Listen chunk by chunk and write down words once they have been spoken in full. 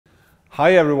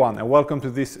Hi everyone, and welcome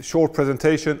to this short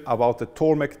presentation about the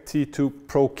Tormek T2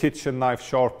 Pro Kitchen knife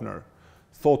sharpener.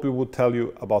 Thought we would tell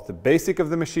you about the basic of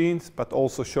the machines, but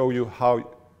also show you how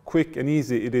quick and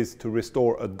easy it is to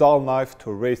restore a dull knife to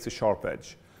a razor sharp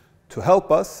edge. To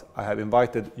help us, I have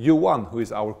invited Johan, who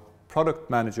is our product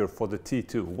manager for the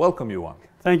T2. Welcome, Johan.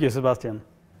 Thank you, Sebastian.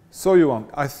 So Johan,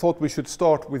 I thought we should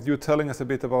start with you telling us a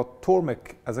bit about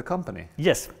Tormek as a company.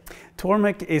 Yes,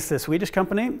 Tormek is a Swedish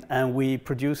company and we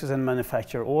produce and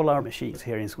manufacture all our machines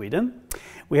here in Sweden.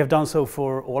 We have done so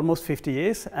for almost 50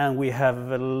 years and we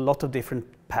have a lot of different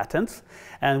patents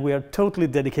and we are totally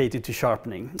dedicated to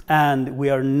sharpening and we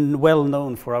are well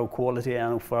known for our quality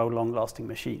and for our long-lasting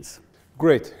machines.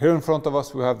 Great. Here in front of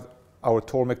us we have our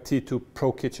Tormek T2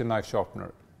 Pro Kitchen knife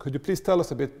sharpener. Could you please tell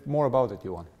us a bit more about it,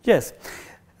 Johan? Yes.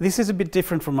 This is a bit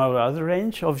different from our other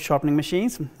range of sharpening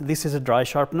machines. This is a dry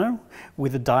sharpener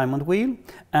with a diamond wheel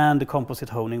and a composite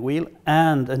honing wheel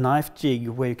and a knife jig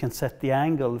where you can set the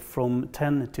angle from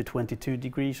 10 to 22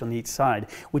 degrees on each side,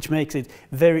 which makes it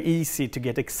very easy to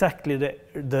get exactly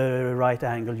the right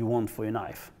angle you want for your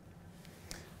knife.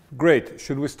 Great.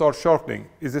 Should we start sharpening?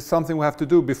 Is this something we have to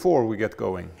do before we get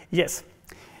going? Yes.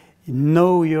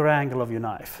 Know your angle of your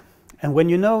knife. And when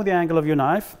you know the angle of your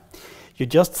knife, you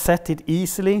just set it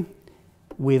easily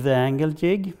with the angle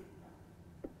jig,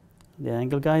 the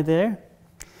angle guide there.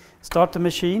 Start the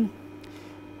machine,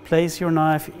 place your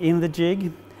knife in the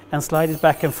jig and slide it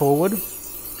back and forward.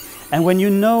 And when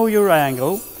you know your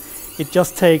angle, it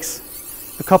just takes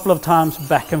a couple of times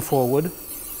back and forward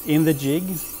in the jig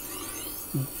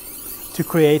to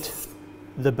create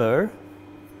the burr.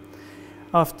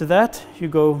 After that, you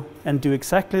go and do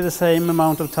exactly the same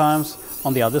amount of times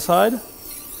on the other side.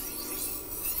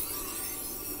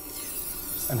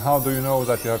 And how do you know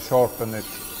that you have sharpened it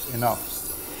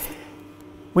enough?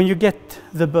 When you get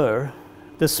the burr,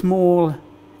 the small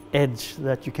edge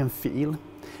that you can feel,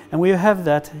 and when you have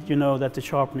that, you know that the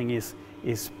sharpening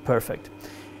is perfect.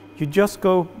 You just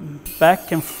go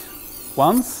back and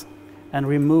once and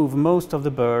remove most of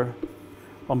the burr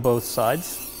on both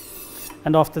sides.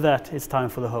 And after that, it's time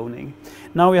for the honing.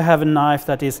 Now you have a knife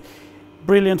that is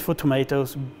brilliant for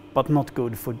tomatoes, but not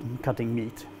good for cutting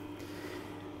meat.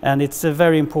 And it's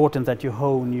very important that you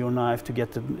hone your knife to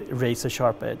get the razor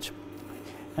sharp edge.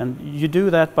 And you do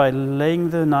that by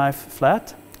laying the knife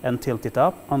flat and tilt it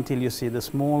up until you see the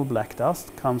small black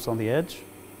dust comes on the edge,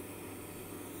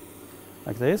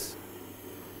 like this.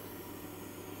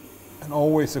 And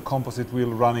always a composite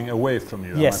wheel running away from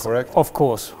you, yes, am I correct? Of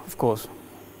course, of course.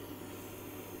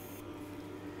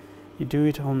 You do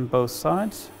it on both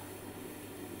sides.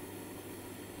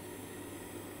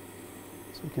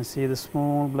 You can see the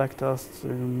small black dust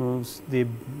removes the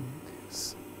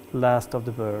last of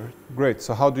the burr. Great.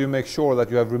 So how do you make sure that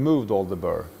you have removed all the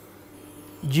burr?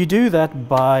 You do that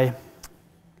by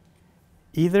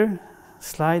either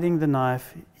sliding the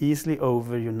knife easily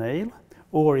over your nail,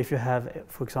 or if you have,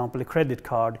 for example, a credit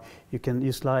card,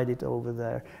 you slide it over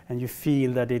there and you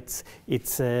feel that it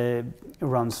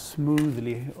runs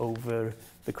smoothly over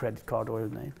the credit card or your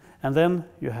nail. And then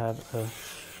you have a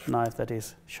knife that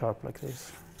is sharp like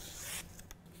this.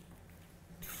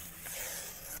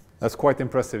 That's quite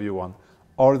impressive, Johan.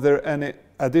 Are there any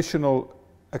additional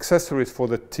accessories for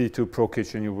the T2 Pro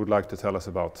Kitchen you would like to tell us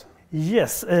about?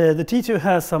 Yes, the T2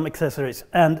 has some accessories,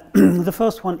 and the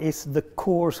first one is the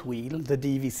coarse wheel, the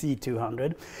DVC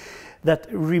 200, that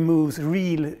removes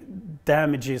real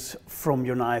damages from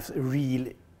your knives real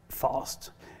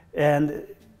fast. And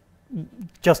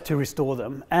just to restore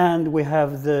them. And we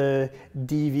have the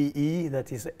DVE,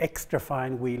 that is extra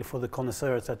fine wheel for the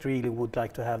connoisseurs that really would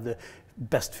like to have the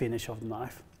best finish of the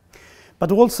knife.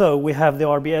 But also we have the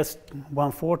RBS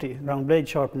 140 round blade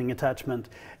sharpening attachment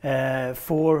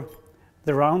for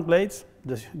the round blades,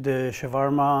 the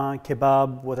shawarma,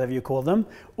 kebab, whatever you call them,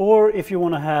 or if you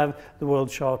want to have the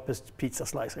world's sharpest pizza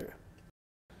slicer.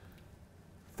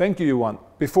 Thank you, Johan.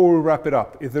 Before we wrap it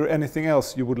up, is there anything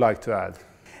else you would like to add?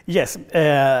 Yes,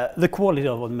 the quality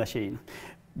of the machine.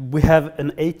 We have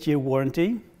an 8-year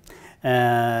warranty.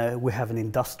 We have an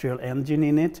industrial engine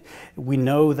in it. We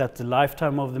know that the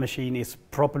lifetime of the machine is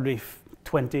probably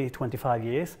 20-25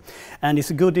 years. And it's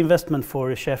a good investment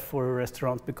for a chef or a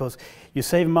restaurant because you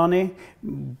save money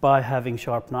by having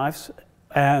sharp knives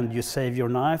and you save your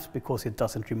knives because it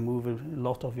doesn't remove a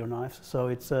lot of your knives. So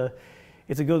it's a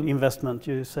good investment.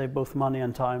 You save both money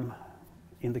and time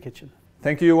in the kitchen.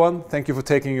 Thank you, Johan. Thank you for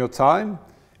taking your time.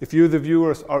 If you, the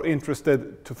viewers, are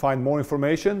interested to find more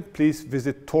information, please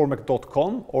visit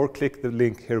tormek.com or click the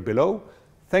link here below.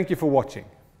 Thank you for watching.